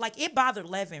 And it bothered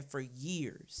Levin for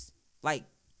years, like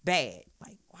bad.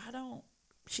 Like, why don't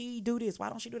she do this? Why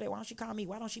don't she do that? Why don't she call me?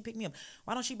 Why don't she pick me up?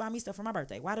 Why don't she buy me stuff for my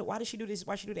birthday? Why does she do this?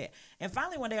 Why she do that? And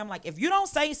finally one day I'm like, if you don't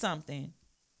say something,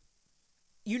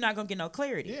 you're not gonna get no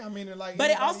clarity. Yeah, I mean, like.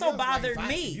 But it anybody also else, bothered if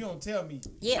me. If you don't tell me,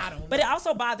 Yeah, I don't know. but it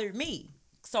also bothered me.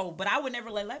 So, but I would never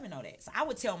let Levin know that. So I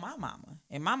would tell my mama,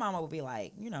 and my mama would be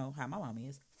like, how my mama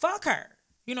is. Fuck her.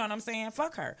 You know what I'm saying?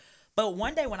 Fuck her. But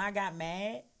one day when I got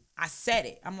mad, I said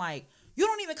it. I'm like, you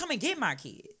don't even come and get my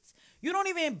kids. You don't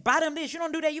even buy them this. You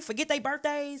don't do that. You forget their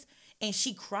birthdays. And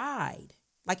she cried.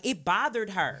 Like it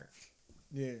bothered her.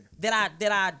 Yeah. That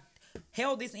I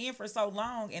held this in for so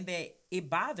long, and that it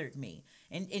bothered me.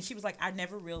 And she was like, I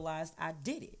never realized I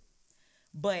did it.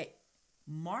 But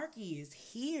Marky is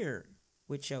here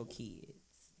with your kids.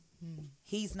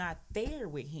 He's not there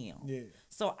with him. Yeah.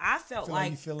 So I felt Feel like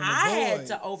like you filling I the had void.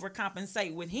 to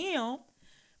overcompensate with him,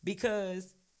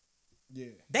 because Yeah.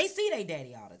 they see their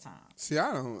daddy all the time. See,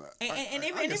 I don't. And I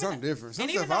even- guess I'm different. Some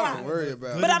and stuff even I though don't I- worry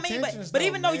about. Good But I mean, intentions, but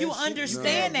even though man. you Shit,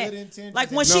 understand good that, intentions like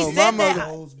when and she No, said my that,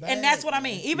 mother- goes bad, and that's what I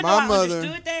man. mean. Even My though I mother-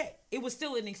 understood that, it was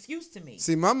still an excuse to me.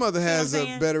 See, my mother has what I'm a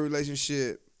saying? better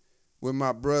relationship with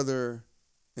my brother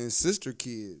and sister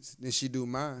kids than she do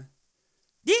mine.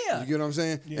 Yeah. You get what I'm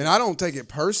saying? Yeah. And I don't take it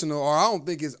personal, or I don't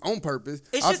think it's on purpose.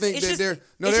 It's I just- think it's that just- they're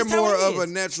it's just how more it of a is.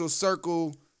 natural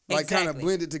circle, like kind of Exactly.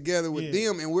 blended together with Yeah.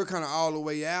 them, and we're kind of all the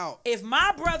way out. If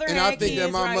my brother And had I think kids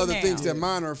that my right mother now, thinks that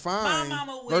mine are fine,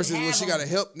 mama would versus when have she them. got to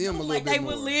help them a little Like bit they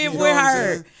more. would live You know with what I'm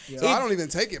her. saying? So If- I don't even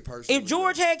take it personally. if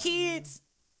George had kids,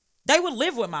 they would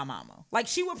live with my mama. Like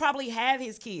she would probably have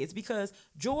his kids, because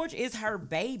George is her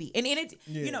baby. And it,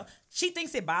 Yeah. she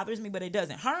thinks it bothers me, but it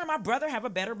doesn't. Her and my brother have a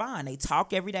better bond. They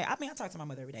talk every day. I mean, I talk to my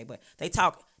mother every day, but they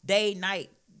talk day, night,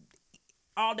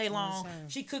 all day long.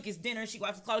 She cook his dinner. She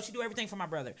wash his clothes. She do everything for my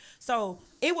brother. So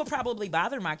it would probably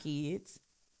bother my kids.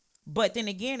 But then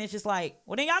again, it's just like,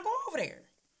 well, then y'all go over there.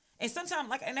 And sometimes,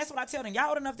 like, and that's what I tell them. Y'all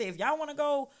old enough that if y'all want to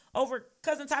go over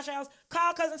cousin Tasha's house,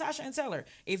 call cousin Tasha and tell her.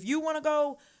 If you want to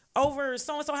go over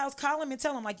so and so house, call him and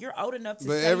tell him like you're old enough to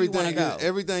But say you want to go.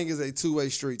 everything is a two-way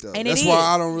street though. And That's it why is.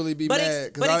 I don't really be But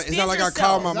mad but it's not like I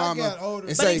call my extend mama yourself.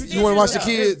 and say, But "You want to watch the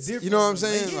extend kids?" yourself. You know what I'm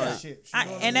saying? Yeah. Like, Relationships, you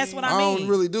know what And that's what I I mean. don't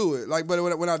really do it. Like,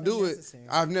 but when I do it, necessary.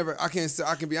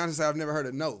 I can be honest. I've never heard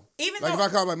a no. Even like though- if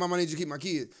I call my mama, I need you to keep my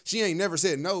kids. She ain't never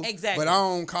said no. Exactly. But I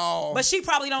don't call. But she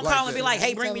probably don't Like call and be that. like,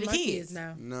 "Hey, I'm bring me telling the my kids."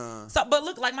 now. Nah. So, but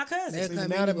look, like my cousin, They'll See, come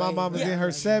now that my anyway. mama's in her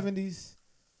 70s,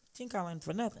 she ain't calling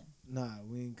for nothing. nah,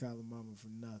 we ain't calling mama for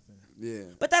nothing.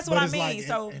 Yeah. But that's what But I it's mean. like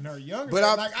so in her younger, But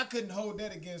days, I- I couldn't hold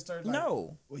that against her. Like,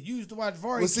 no. Well, you used to watch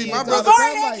Vari. Well, see, kids my all the brother- Before I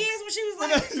time, had like, kids when she was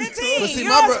like 15. But see, you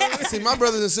know what I'm saying? my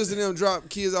brothers and sisters them drop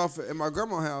kids off at my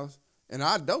grandma's house, and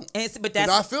I don't. But Because that's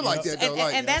I feel like that though. and,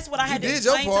 like, and that's what I had you to did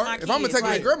your explain to my part. kids. If I'm gonna take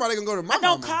like, their grandma, they gonna go to my I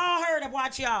don't mama. call her to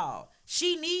watch y'all.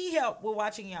 She need help with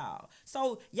watching y'all.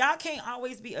 So y'all can't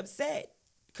always be upset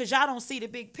because y'all don't see the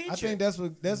big picture. I think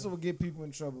that's what get people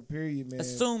in trouble. Period, man.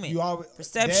 Assuming. you always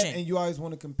Perception. that, and you always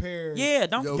want to compare. yeah,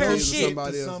 don't Your compare kids to shit.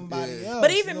 somebody to else. somebody Yeah. else.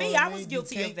 But even you me, know what I mean? was You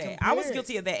guilty can't of that. I compare was it.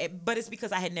 guilty of that. But it's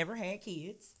because I had never had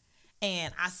kids,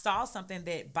 and I saw something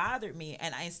that bothered me,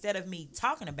 and instead of me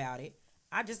talking about it,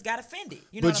 I just got offended.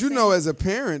 You know But what you I'm know, saying? as a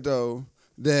parent though,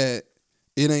 that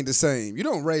it ain't the same. You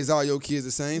don't raise all your kids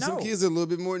the same. Some No. kids are a little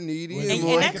bit more needy Well, and and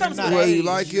more. that comes with whether you age.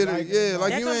 like You it, or, like it yeah, or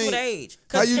like that you comes with ain't. age.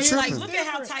 How you Like, tripping? look at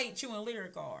how tight you and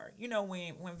Lyric are. You know,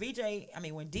 when when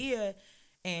Dia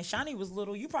and Shawnee was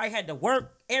little, you probably had to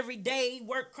work every day,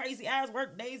 work crazy hours,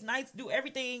 work days, nights, do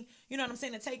everything, you know what I'm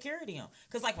saying, to take care of them.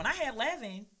 Because, like, when I had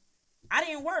Levin, I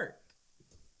didn't work.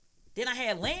 Then I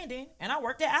had Landon, and I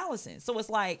worked at Allison. So it's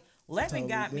like, Levin Totally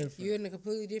got me. different. You're in a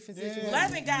completely different Yeah. situation.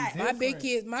 Levin got My big different.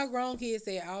 kids, my grown kids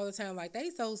say it all the time, like, they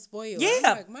so spoiled. Yeah.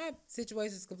 I'm like, my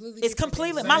situation is completely It's different.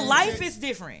 completely, than my yours. life is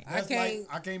different. I That's can't- like,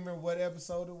 I can't remember what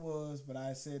episode it was, but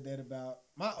I said that about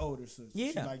my older sister.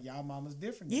 She's Yeah. like, y'all mama's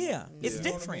different. than Yeah, me. it's You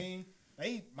know what I different. mean?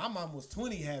 My mom was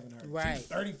 20 having her. She Right. was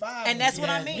 35. And when that's she what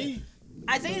I had mean. me.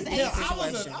 Isaiah's age Yeah,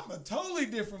 situation. I'm a totally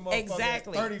different motherfucker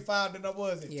Exactly. at 35 than I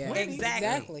was at Yeah, 20.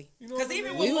 Exactly. You know Because what I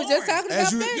even mean? with We was Lauren, just talking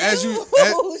As about you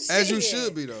that. as you Shit.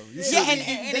 should be though. You Yeah, should Yeah, be.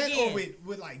 and that again- or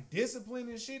with like discipline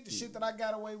and shit, the shit that I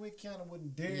got away with, kind of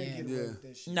wouldn't dare Yeah. get away Yeah. with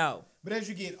that shit. no. But as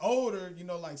you get older, you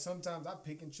know, like sometimes I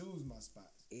pick and choose my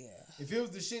spots. Yeah. If it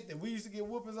was the shit that we used to get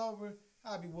whoopings over,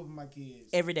 I'd be whooping my kids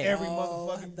Every day. every All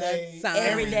motherfucking the day, time.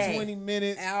 Every day. 20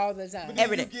 minutes. All the time. But then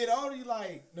Every you day. get older, you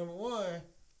like, number one,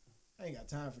 I ain't got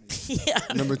time for this. Yeah.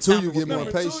 Number two, you get more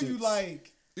Number patience. two, you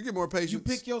like, You get more patience. you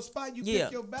pick your spot, you Yeah.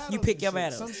 pick your battles. You pick and your shit.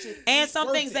 battles. Some shit And is some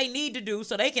worth things it. they need to do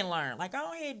so they can learn. Like,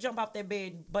 go ahead, jump off that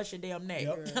bed and bust your damn neck.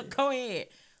 Yep. Go ahead.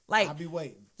 Like, I'll be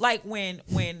waiting. like when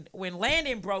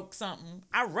Landon broke something,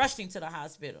 I rushed him to the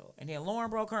hospital. And then Lauren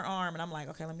broke her arm. And I'm like,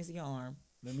 okay, let me see your arm.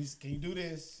 Can you do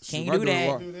this? Can My you do daughter that?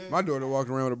 walk- Do that? My daughter walked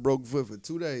around with a broken foot for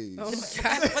 2 days. Oh my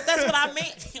God. But that's what I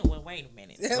meant. Well, wait a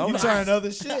minute. Hold You on. trying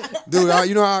other shit. Dude,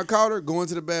 you know how I called her? Going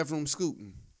to the bathroom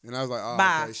scooting. And I was like, oh,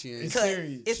 Bye. okay, she ain't. It's Cut.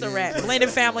 serious. It's a She wrap. ain't- Blended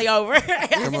family over.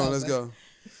 Come on, let's go.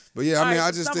 But yeah, I mean, All right,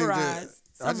 I just think that.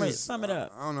 summarize. Sum it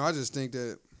up. I don't know. I just think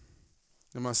that.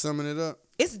 Am I summing it up?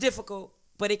 It's difficult,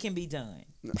 but it can be done.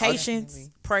 Patience,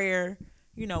 Definitely. prayer,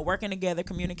 working together,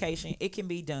 communication. It can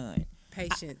be done.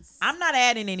 Patience. I'm not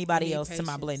adding anybody You need else to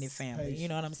my patience. blended family. You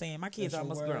know what I'm saying? My kids That's are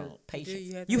your almost word. grown. Patience.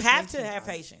 you have to You have have to patience. have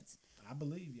patience. I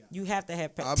believe y'all. You have to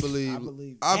have I patience. believe. I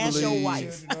believe. Ask your believe.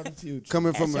 wife. Children of the future.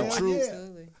 Coming from Ask a your true, wife.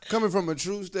 Absolutely. coming from a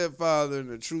true stepfather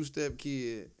and a true step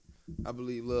kid, I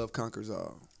believe love conquers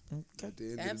all. At the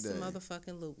end of the day,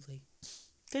 Absolutely.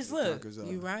 Because it look, conquers all.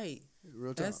 You're right.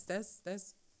 Real talk.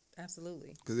 That's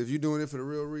absolutely. Because if you're doing it for the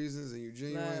real reasons and you're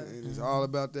genuine Love. and it's all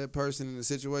about that person and the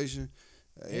situation,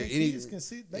 And any, kids can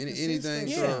see, they any- can anything,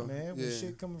 sense so, that shit, man. When yeah.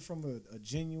 shit coming from a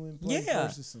genuine place Yeah.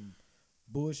 versus some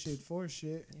bullshit for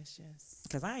shit. Yes.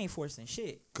 because I ain't forcing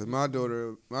shit. Cause my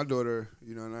daughter,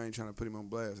 and I ain't trying to put him on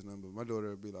blast or nothing, but my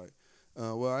daughter would be like,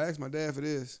 well, I asked my dad for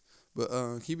this, but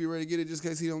can he be ready to get it just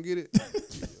in case he don't get it?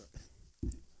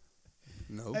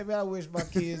 No. Hey, man, I wish my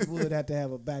kids would have to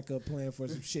have a backup plan for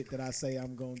some shit that I say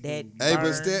I'm gonna do. That Hey, but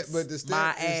burns the step, my the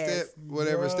step, ass.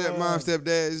 whatever, Bruh. stepmom,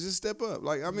 stepdad is just step up.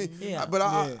 Like, I mean, Yeah. but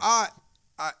Yeah.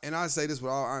 I say this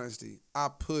with all honesty, I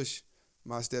push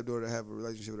my stepdaughter to have a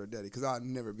relationship with her daddy because I'll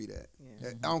never be that.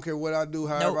 I don't care what I do,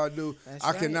 however I do, That's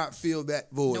I right. cannot fill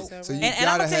that void. Nope. So you And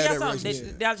I'm gotta gonna tell have y'all that something.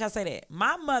 relationship. Did y'all say that?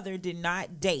 My mother did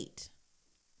not date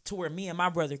to where me and my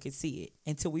brother could see it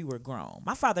until we were grown.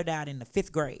 My father died in the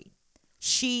 5th grade.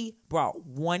 She brought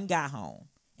one guy home,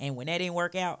 and when that didn't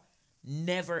work out,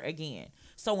 never again.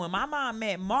 So when my mom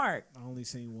met Mark, I only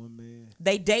seen one man.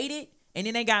 they dated, And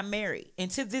then they got married.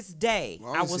 And to this day,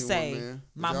 Well, I only will seen say one man.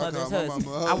 my Y'all mother's call my husband.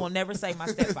 mama a hoe. I will never say my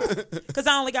stepfather. Because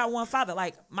I only got one father.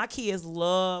 Like, my kids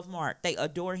love Mark. They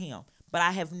adore him. But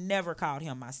I have never called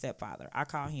him my stepfather. I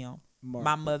call him Mark.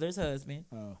 my mother's husband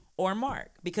or Mark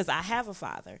because I have a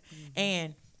father.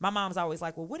 And my mom's always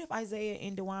like, well, what if Isaiah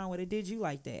and DeWine would have did you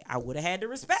like that? I would have had to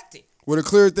respect it. Well, to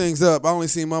clear things up, I only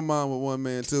seen my mom with one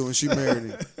man too, and she married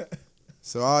him.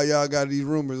 So all y'all got these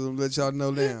rumors. I'm gonna let y'all know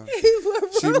now.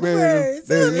 She married him.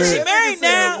 They was Is she married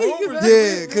now?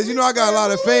 Yeah, cause you know I got a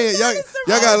lot of fans. Y'all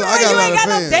got I got a You lot ain't of got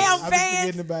no fans. damn I've been fans.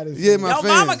 forgetting about it. Yeah, my Your fans.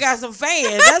 mama got some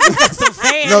fans. That's got some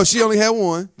fans. No, she only had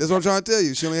one. That's what I'm trying to tell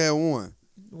you. She only had one.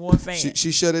 One fan.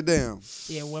 She shut it down.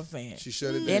 Yeah, one fan. She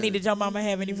shut it down. Danny, did your mama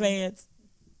have any fans?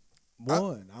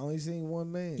 One. I only seen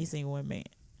one man. You seen one man.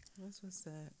 That's what's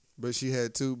that. But she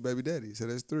had 2 baby daddies, so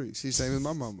that's 3. She's same as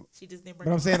my mama. She just didn't But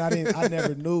bring I'm saying I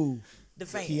never knew the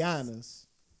fans. Kiana's.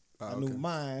 Oh, I knew okay.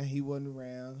 mine. He wasn't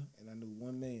around, and I knew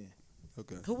one man.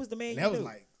 Okay. Who was the man And you that was knew?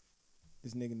 like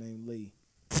this nigga named Lee.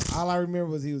 All I remember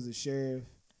was he was a sheriff.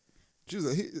 She was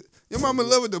like, your mama in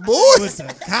love with the boys. With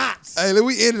the cops. Hey,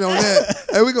 we ended on that.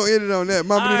 Hey, we gonna end it on that.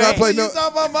 Mama do All not right. play no. You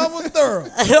talking about mama was thorough.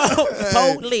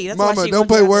 Totally. That's why Mama, she don't was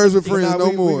play driving words with the- friends no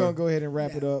we more. gonna go ahead and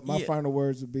wrap it up. My Yeah. final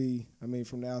words would be,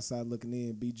 from the outside looking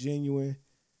in, be genuine.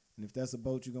 And if that's a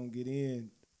boat you're gonna get in,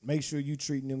 make sure you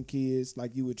treating them kids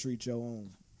like you would treat your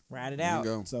own. Ride it There you out.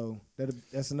 go. So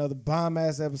that's another bomb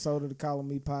ass episode of the Call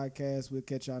Me podcast. We'll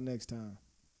catch y'all next time.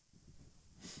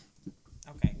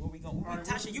 Okay, where we going?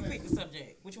 Tasha, you pick the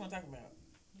subject. What you want to talk about?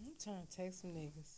 I'm trying to text some niggas.